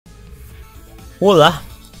Olá,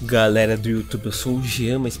 galera do YouTube, eu sou o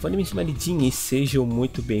Jean, mas podem me chamar de Jin e sejam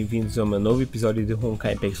muito bem-vindos ao meu novo episódio de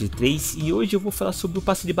Honkai Passe 3. E hoje eu vou falar sobre o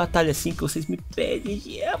passe de batalha, assim que vocês me pedem,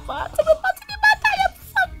 Jean, fala sobre o passe de batalha, por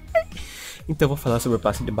favor. Então eu vou falar sobre o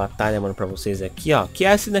passe de batalha, mano, pra vocês aqui, ó. Que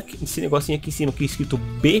é esse negocinho aqui em cima, que é escrito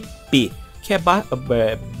BP, que é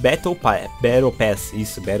Battle Pass,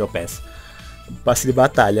 isso, Battle Pass. Passe de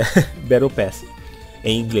batalha, Battle Pass,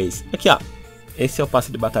 em inglês. Aqui, ó, esse é o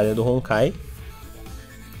passe de batalha do Honkai.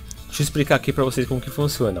 Deixa eu explicar aqui pra vocês como que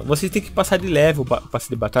funciona. Vocês têm que passar de level o passe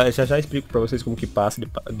de batalha. Já explico pra vocês como que passa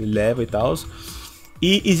de level e tal.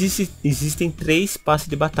 E existem três passes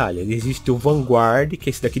de batalha. Existe o Vanguard, que é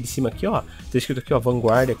esse daqui de cima aqui, ó. Tá escrito aqui, ó,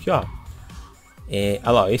 Vanguard aqui, ó.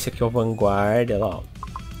 Olha lá, esse aqui é o Vanguard, olha lá, ó.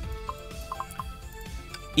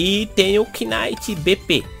 E tem o Knight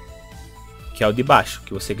BP, que é o de baixo,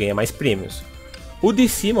 que você ganha mais prêmios. O de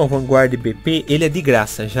cima, o Vanguard BP, ele é de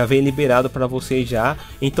graça, já vem liberado para vocês já.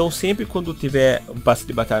 Então sempre quando tiver o passe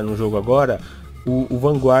de batalha no jogo agora, o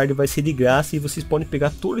Vanguard vai ser de graça e vocês podem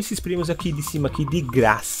pegar todos esses prêmios aqui de cima aqui de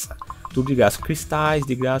graça. Tudo de graça, cristais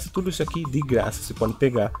de graça, tudo isso aqui de graça, você pode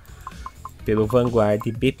pegar pelo Vanguard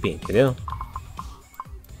BP, entendeu?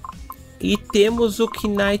 E temos o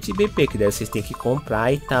Knight BP, que daí vocês têm que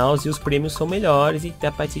comprar e tal, e os prêmios são melhores e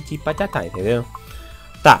tapatiti patatá, entendeu?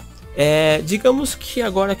 Tá. Digamos que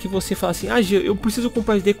agora que você fala assim, eu preciso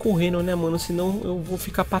comprar isso correndo, né, mano, senão eu vou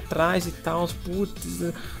ficar pra trás e tal,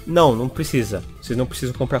 putz. Não precisa, vocês não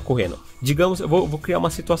precisam comprar correndo. Digamos, eu vou criar uma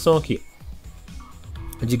situação aqui.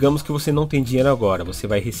 Digamos que você não tem dinheiro agora, você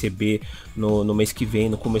vai receber no mês que vem,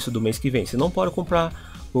 no começo do mês que vem. Você não pode comprar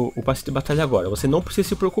o passe de batalha agora, você não precisa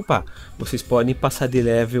se preocupar. Vocês podem passar de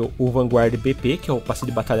level o Vanguard BP, que é o passe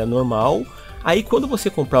de batalha normal. Aí quando você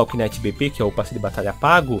comprar o Knight BP, que é o passe de batalha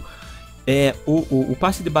pago, o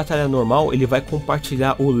passe de batalha normal, ele vai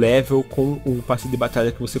compartilhar o level com o passe de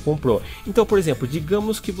batalha que você comprou. Então, por exemplo,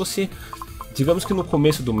 digamos que no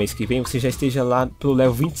começo do mês que vem você já esteja lá pelo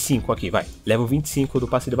level 25 aqui, vai, level 25 do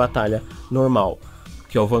passe de batalha normal,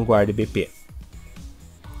 que é o Vanguard BP.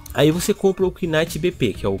 Aí você compra o Knight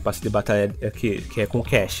BP, que é o passe de batalha que é com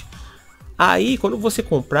cash. Aí, quando você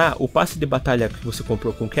comprar, o passe de batalha que você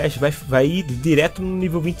comprou com cash vai ir direto no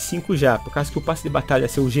nível 25 já. Por causa que o passe de batalha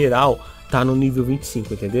seu geral tá no nível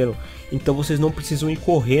 25, entenderam? Então vocês não precisam ir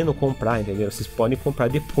correndo comprar, entendeu? Vocês podem comprar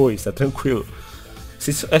depois, tá tranquilo.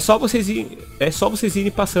 É só vocês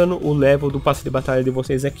irem passando o level do passe de batalha de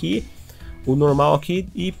vocês aqui, o normal aqui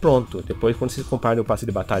e pronto. Depois, quando vocês comprarem o passe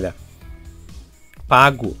de batalha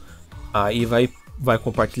pago, aí vai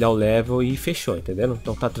compartilhar o level e fechou, entendeu?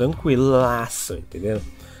 Então tá tranquilaço, entendeu?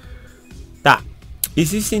 Tá,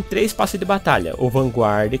 existem três passes de batalha. O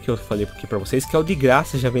Vanguard, que eu falei aqui pra vocês, que é o de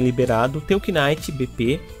graça, já vem liberado. Tem o Knight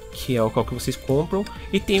BP, que é o qual que vocês compram.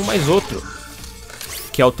 E tem mais outro,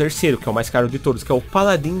 que é o terceiro, que é o mais caro de todos, que é o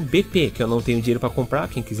Paladin BP, que eu não tenho dinheiro pra comprar.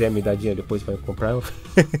 Quem quiser me dar dinheiro depois pra comprar, eu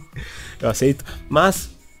aceito.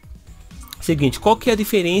 Mas, seguinte, qual que é a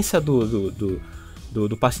diferença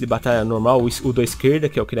do passe de batalha normal, o da esquerda,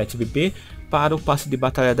 que é o Knight BP, para o passe de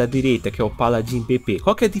batalha da direita, que é o Paladin BP?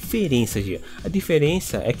 Qual que é a diferença, Gia? A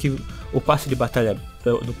diferença é que o passe de batalha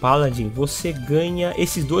do Paladin, você ganha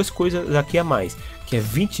esses duas coisas aqui a mais, que é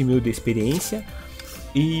 20 mil de experiência,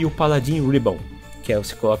 e o Paladin Ribbon, que é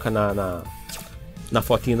você coloca na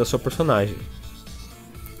fotinha da sua personagem.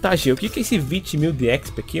 Tá, Gia, o que é esse 20 mil de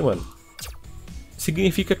XP aqui, mano?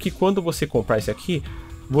 Significa que quando você comprar isso aqui,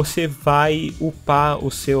 você vai upar o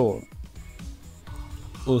seu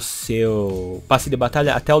passe de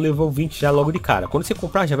batalha até o level 20 já logo de cara. Quando você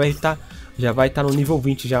comprar, já vai estar no nível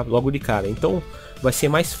 20 já logo de cara. Então vai ser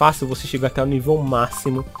mais fácil você chegar até o nível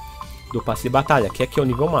máximo do passe de batalha, que aqui é o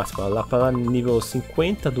nível máximo, lá para nível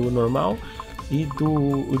 50 do normal e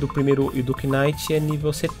do primeiro e do Knight é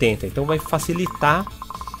nível 70. Então vai facilitar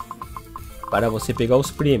para você pegar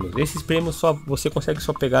os prêmios. Esses prêmios você consegue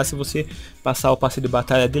só pegar se você passar o passe de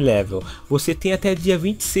batalha de level. Você tem até dia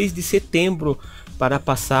 26 de setembro para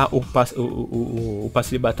passar o passe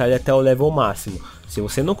de batalha até o level máximo. Se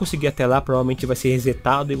você não conseguir até lá, provavelmente vai ser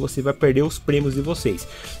resetado e você vai perder os prêmios de vocês.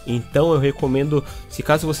 Então eu recomendo, se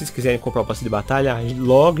caso vocês quiserem comprar o passe de batalha,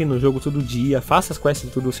 logue no jogo todo dia, faça as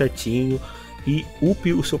quests tudo certinho e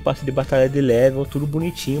upe o seu passe de batalha de level, tudo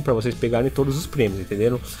bonitinho para vocês pegarem todos os prêmios,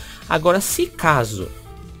 entenderam? Agora, se caso,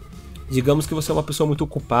 digamos que você é uma pessoa muito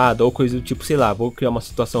ocupada ou coisa do tipo, sei lá, vou criar uma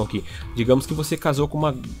situação aqui. Digamos que você casou com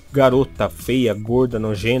uma garota feia, gorda,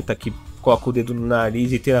 nojenta, que coloca o dedo no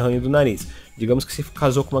nariz e tira a ranha do nariz. Digamos que você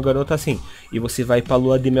casou com uma garota assim, e você vai pra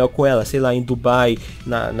lua de mel com ela, sei lá, em Dubai,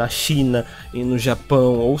 na China, e no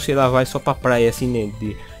Japão, ou sei lá, vai só pra praia assim, né,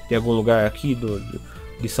 de algum lugar aqui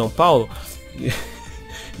de São Paulo.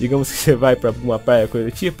 digamos que você vai pra alguma praia, coisa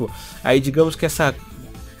do tipo, aí digamos que essa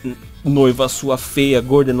noiva sua feia,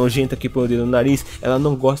 gorda, nojenta que põe o dedo no nariz, ela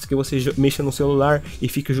não gosta que você mexa no celular e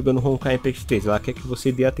fique jogando Honkai MP3, ela quer que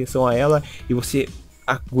você dê atenção a ela e você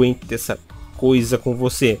aguente essa coisa com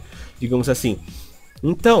você, digamos assim.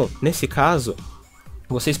 Então, nesse caso,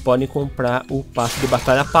 vocês podem comprar o passe de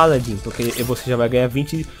batalha Paladin, porque você já vai ganhar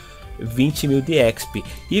 20 mil de XP.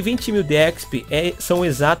 E 20 mil de XP são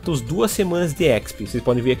exatos 2 semanas de XP. Vocês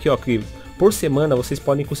podem ver aqui, ó, que por semana vocês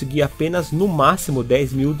podem conseguir apenas no máximo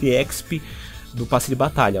 10 mil de XP do passe de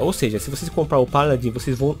batalha. Ou seja, se vocês comprar o Paladin,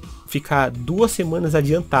 vocês vão ficar 2 semanas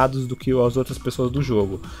adiantados do que as outras pessoas do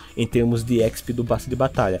jogo, em termos de XP do passe de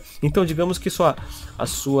batalha. Então, digamos que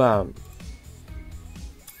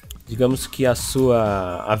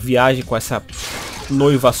a viagem com essa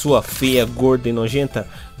noiva sua feia, gorda e nojenta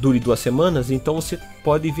dure 2 semanas, então você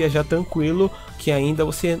pode viajar tranquilo, que ainda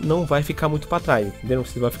você não vai ficar muito para trás, entendeu?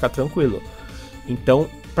 Você vai ficar tranquilo. Então,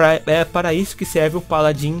 é para isso que serve o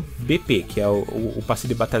Paladin BP, que é o passe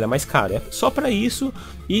de batalha mais caro. É só para isso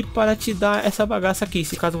e para te dar essa bagaça aqui,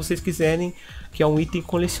 se caso vocês quiserem, que é um item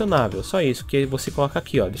colecionável. Só isso, que você coloca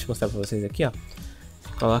aqui, ó. Deixa eu mostrar para vocês aqui, ó.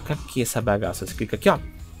 Você coloca aqui essa bagaça, você clica aqui, ó.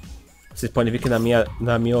 Vocês podem ver que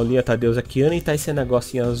na minha olhinha tá Deus aqui, e tá esse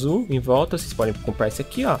negocinho azul em volta. Vocês podem comprar esse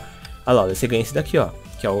aqui, ó. Olha lá, você ganha esse daqui, ó,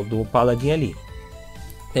 que é o do Paladin ali.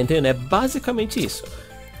 Tá entendendo? É basicamente isso.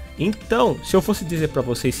 Então, se eu fosse dizer pra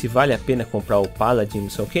vocês se vale a pena comprar o Paladin, não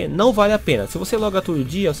sei o que, não vale a pena. Se você loga todo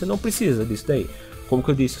dia, você não precisa disso daí. Como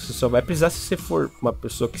que eu disse, você só vai precisar se você for uma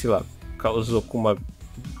pessoa que, sei lá, causou com uma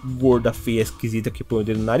gorda feia esquisita que põe o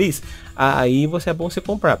dedo no nariz, aí é bom você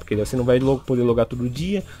comprar, porque você não vai poder logar todo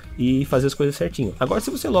dia e fazer as coisas certinho. Agora,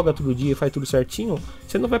 se você loga todo dia e faz tudo certinho,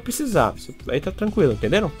 você não vai precisar, aí tá tranquilo,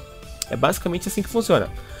 entenderam? É basicamente assim que funciona.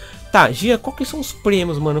 Tá, Gia, qual que são os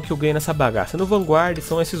prêmios, mano, que eu ganho nessa bagaça? No Vanguard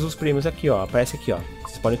são esses os prêmios aqui, ó, aparece aqui, ó.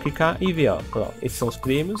 Vocês podem clicar e ver, ó, esses são os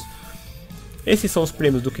prêmios. Esses são os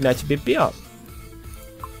prêmios do Knight BP, ó,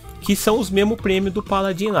 que são os mesmos prêmios do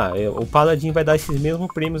Paladin lá. O Paladin vai dar esses mesmos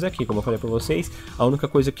prêmios aqui, como eu falei pra vocês. A única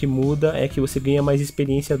coisa que muda é que você ganha mais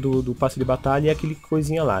experiência do passe de batalha e aquele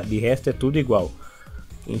coisinha lá. De resto é tudo igual.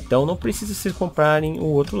 Então não precisa vocês comprarem o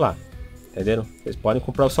outro lá. Entenderam? Vocês podem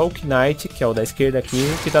comprar só o Knight, que é o da esquerda aqui,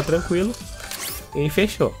 que tá tranquilo. E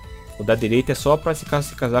fechou. O da direita é só pra se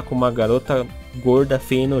casar com uma garota gorda,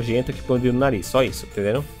 feia e nojenta que põe o dedo no nariz. Só isso,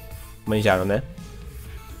 entenderam? Manjaram, né?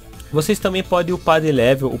 Vocês também podem upar de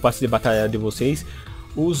level o passe de batalha de vocês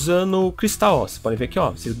usando cristal, ó. Vocês podem ver aqui,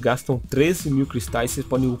 ó. Vocês gastam 13 mil cristais, vocês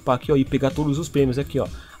podem upar aqui, ó, e pegar todos os prêmios aqui, ó.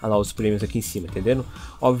 Olha lá os prêmios aqui em cima, entendendo?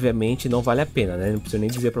 Obviamente não vale a pena, né? Não preciso nem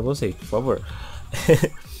dizer pra vocês, por favor.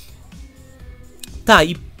 Tá,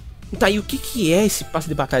 e o que é esse passe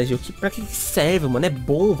de batalha, gente? Pra que serve, mano? É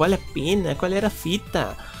bom? Vale a pena? Qual era a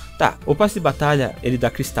fita? Tá, o passe de batalha, ele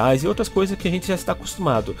dá cristais e outras coisas que a gente já está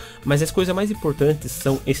acostumado. Mas as coisas mais importantes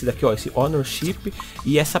são esse daqui, ó, esse Ownership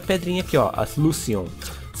e essa pedrinha aqui, ó, as Lucion.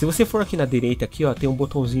 Se você for aqui na direita, aqui, ó, tem um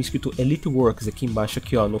botãozinho escrito Elite Works aqui embaixo,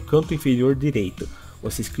 aqui, ó, no canto inferior direito.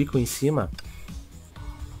 Vocês clicam em cima,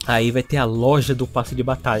 aí vai ter a loja do passe de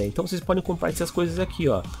batalha. Então vocês podem comprar essas coisas aqui,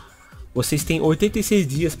 ó. Vocês têm 86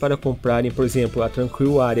 dias para comprarem, por exemplo, a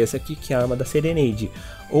Tranquil Arias aqui, que é a arma da Serenade.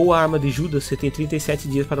 Ou a arma de Judas, você tem 37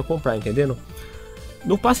 dias para comprar, entendendo?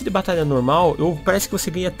 No passe de batalha normal, parece que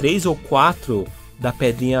você ganha 3 ou 4 da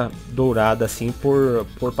pedrinha dourada, assim,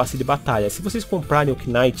 por passe de batalha. Se vocês comprarem o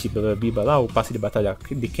Knight Biba lá, o passe de batalha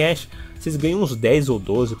de cash, vocês ganham uns 10 ou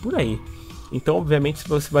 12, por aí. Então, obviamente,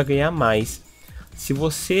 você vai ganhar mais. Se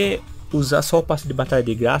você usar só o passe de batalha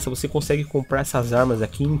de graça, você consegue comprar essas armas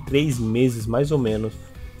aqui em 3 meses, mais ou menos.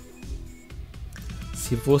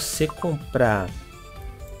 Se você comprar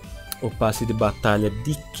o passe de batalha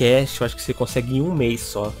de cash, eu acho que você consegue em 1 mês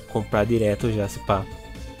só comprar direto já, se pá.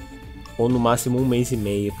 Ou no máximo 1 mês e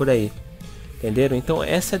meio, por aí. Entenderam? Então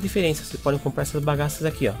essa é a diferença. Vocês podem comprar essas bagaças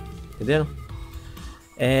aqui, ó. Entenderam?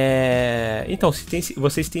 Então,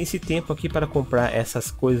 vocês têm esse tempo aqui para comprar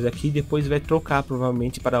essas coisas aqui. Depois vai trocar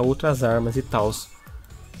provavelmente para outras armas e tal,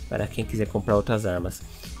 para quem quiser comprar outras armas.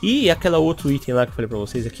 E aquela outro item lá que eu falei para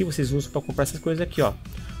vocês aqui, vocês usam para comprar essas coisas aqui, ó.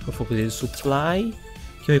 O Focuseiro Supply,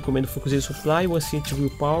 que eu recomendo, o Focuseiro Supply, o Ancient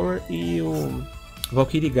Willpower e o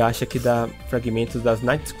Valkyrie Gacha, que dá fragmentos das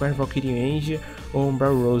Night Square, Valkyrie Angel ou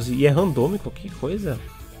Umbral Rose. E é randômico, que coisa.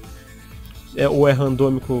 Ou é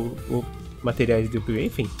randômico materiais de upgrade,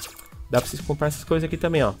 enfim, dá pra vocês comprar essas coisas aqui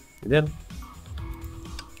também, ó, entendendo?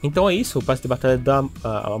 Então é isso, o passe de batalha dá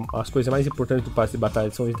as coisas mais importantes do passe de batalha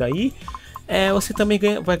são isso daí. Você também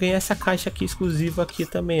vai ganhar essa caixa aqui exclusiva aqui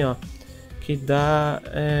também, ó, que dá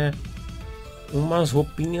umas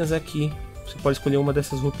roupinhas aqui pra Você pode escolher uma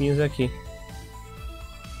dessas roupinhas aqui.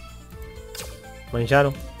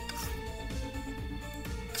 Manjaram?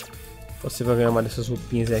 Você vai ganhar uma dessas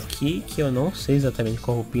roupinhas aqui, que eu não sei exatamente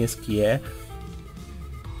qual roupinhas que é.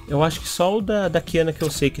 Eu acho que só o da Kiana que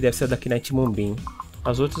eu sei, que deve ser da Knight Moonbeam.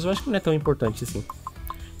 As outras eu acho que não é tão importante assim.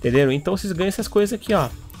 Entenderam? Então vocês ganham essas coisas aqui, ó.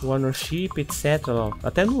 O Honorship, etc. Ó.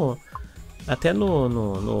 Até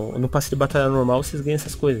no passe de batalha normal vocês ganham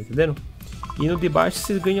essas coisas, entenderam? E no de baixo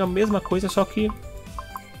vocês ganham a mesma coisa, só que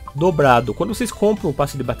dobrado. Quando vocês compram o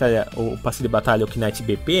passe de batalha, o Knight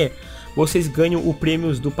BP, vocês ganham o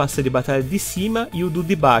prêmios do passe de batalha de cima e o do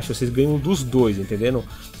de baixo. Vocês ganham dos dois, entenderam?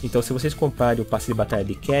 Então se vocês comprarem o passe de batalha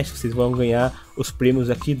de cash, vocês vão ganhar os prêmios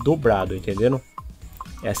aqui dobrado, entenderam?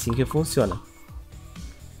 É assim que funciona.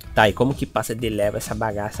 Tá, e como que passa de leva essa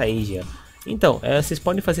bagaça aí, Jean? Então, vocês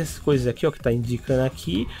podem fazer essas coisas aqui, ó, que tá indicando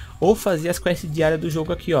aqui, ou fazer as quests diárias do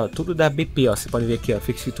jogo aqui, ó, tudo da BP, ó, você pode ver aqui, ó,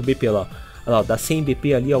 fica escrito BP lá, ó, olha lá, dá 100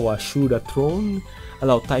 BP ali, ó, o Ashura Throne, olha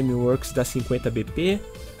lá, o Time Works dá 50 BP,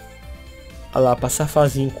 olha lá, passar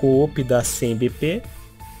fase em co-op dá 100 BP,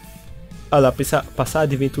 olha lá, passar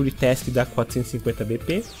Adventure Task dá 450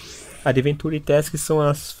 BP, Adventure Task são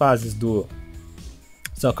as fases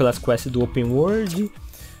são aquelas quests do Open World.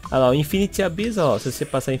 Olha lá, o Infinity Abyss, ó, se você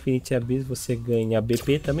passar Infinity Abyss você ganha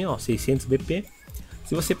BP também, ó, 600 BP.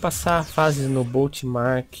 Se você passar fases no Bolt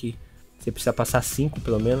Mark, você precisa passar 5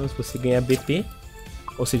 pelo menos, você ganha BP.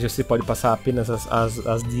 Ou seja, você pode passar apenas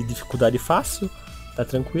as de dificuldade fácil, tá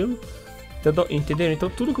tranquilo. Então, entenderam? Então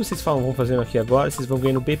tudo que vocês vão fazendo aqui agora, vocês vão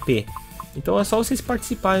ganhando BP. Então é só vocês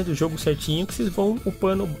participarem do jogo certinho que vocês vão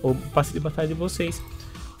upando o passe de batalha de vocês.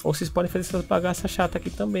 Ou vocês podem fazer essas bagaças chatas aqui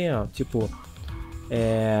também, ó, tipo...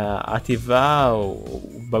 ativar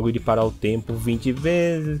o bagulho de parar o tempo 20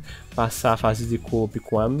 vezes, passar a fase de co-op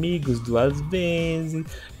com amigos 2 vezes,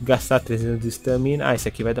 gastar 300 de stamina. Isso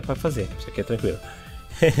aqui vai dar pra fazer, isso aqui é tranquilo.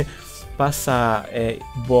 Passar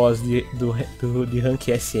boss de rank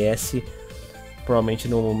SS, provavelmente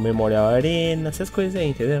no Memorial Arena, essas coisas aí,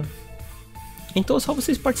 entendeu? Então só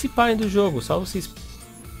vocês participarem do jogo, só vocês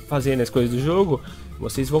fazendo as coisas do jogo,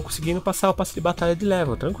 vocês vão conseguindo passar o passe de batalha de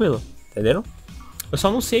level, tranquilo, entenderam? Eu só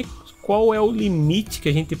não sei qual é o limite que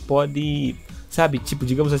a gente pode, sabe, tipo,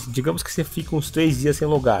 digamos assim, digamos que você fica uns 3 dias sem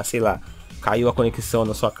logar, sei lá, caiu a conexão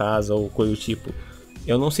na sua casa ou coisa do tipo.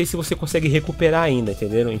 Eu não sei se você consegue recuperar ainda,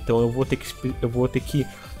 entenderam? Então eu vou ter que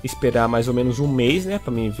esperar mais ou menos um mês, né,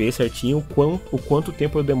 para mim ver certinho o quanto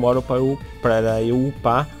tempo eu demoro para eu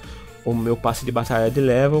upar o meu passe de batalha de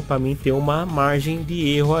level, para mim ter uma margem de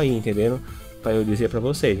erro aí, entenderam? Para eu dizer para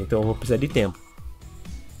vocês. Então eu vou precisar de tempo.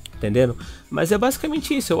 Entendendo? Mas é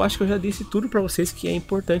basicamente isso. Eu acho que eu já disse tudo pra vocês que é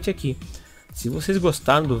importante aqui. Se vocês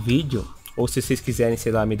gostaram do vídeo, ou se vocês quiserem,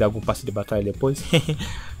 sei lá, me dar algum passe de batalha depois,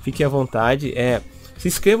 fiquem à vontade. Se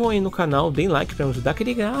inscrevam aí no canal, deem like pra me ajudar, que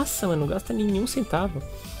de graça, mano, não gasta nenhum centavo.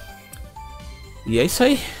 E é isso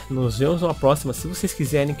aí. Nos vemos numa próxima. Se vocês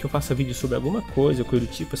quiserem que eu faça vídeo sobre alguma coisa, coisa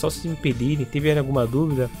do tipo, é só vocês me pedirem. Se tiverem alguma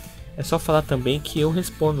dúvida, é só falar também que eu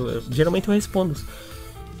respondo. Geralmente eu respondo.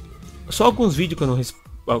 Só alguns vídeos que eu não respondo.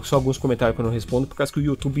 Só alguns comentários que eu não respondo, por causa que o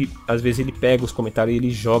YouTube às vezes ele pega os comentários e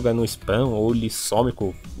ele joga no spam, ou ele some,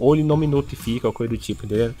 ou ele não me notifica, ou coisa do tipo,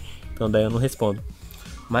 entendeu? Então daí eu não respondo.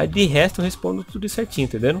 Mas de resto eu respondo tudo certinho,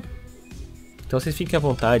 entendeu? Então vocês fiquem à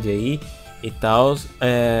vontade aí e tal.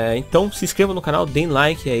 Então se inscrevam no canal, deem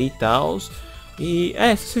like aí e tal. E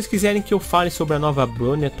se vocês quiserem que eu fale sobre a nova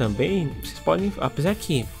Bronya também, vocês podem, apesar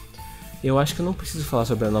que eu acho que eu não preciso falar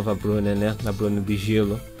sobre a nova Bronya, né? Na Bronya de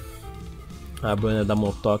gelo. A Bronya da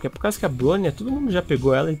Motoca, é por causa que a Bronya, todo mundo já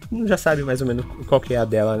pegou ela e todo mundo já sabe mais ou menos qual que é a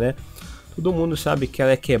dela, né? Todo mundo sabe que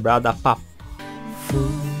ela é quebrada a papo.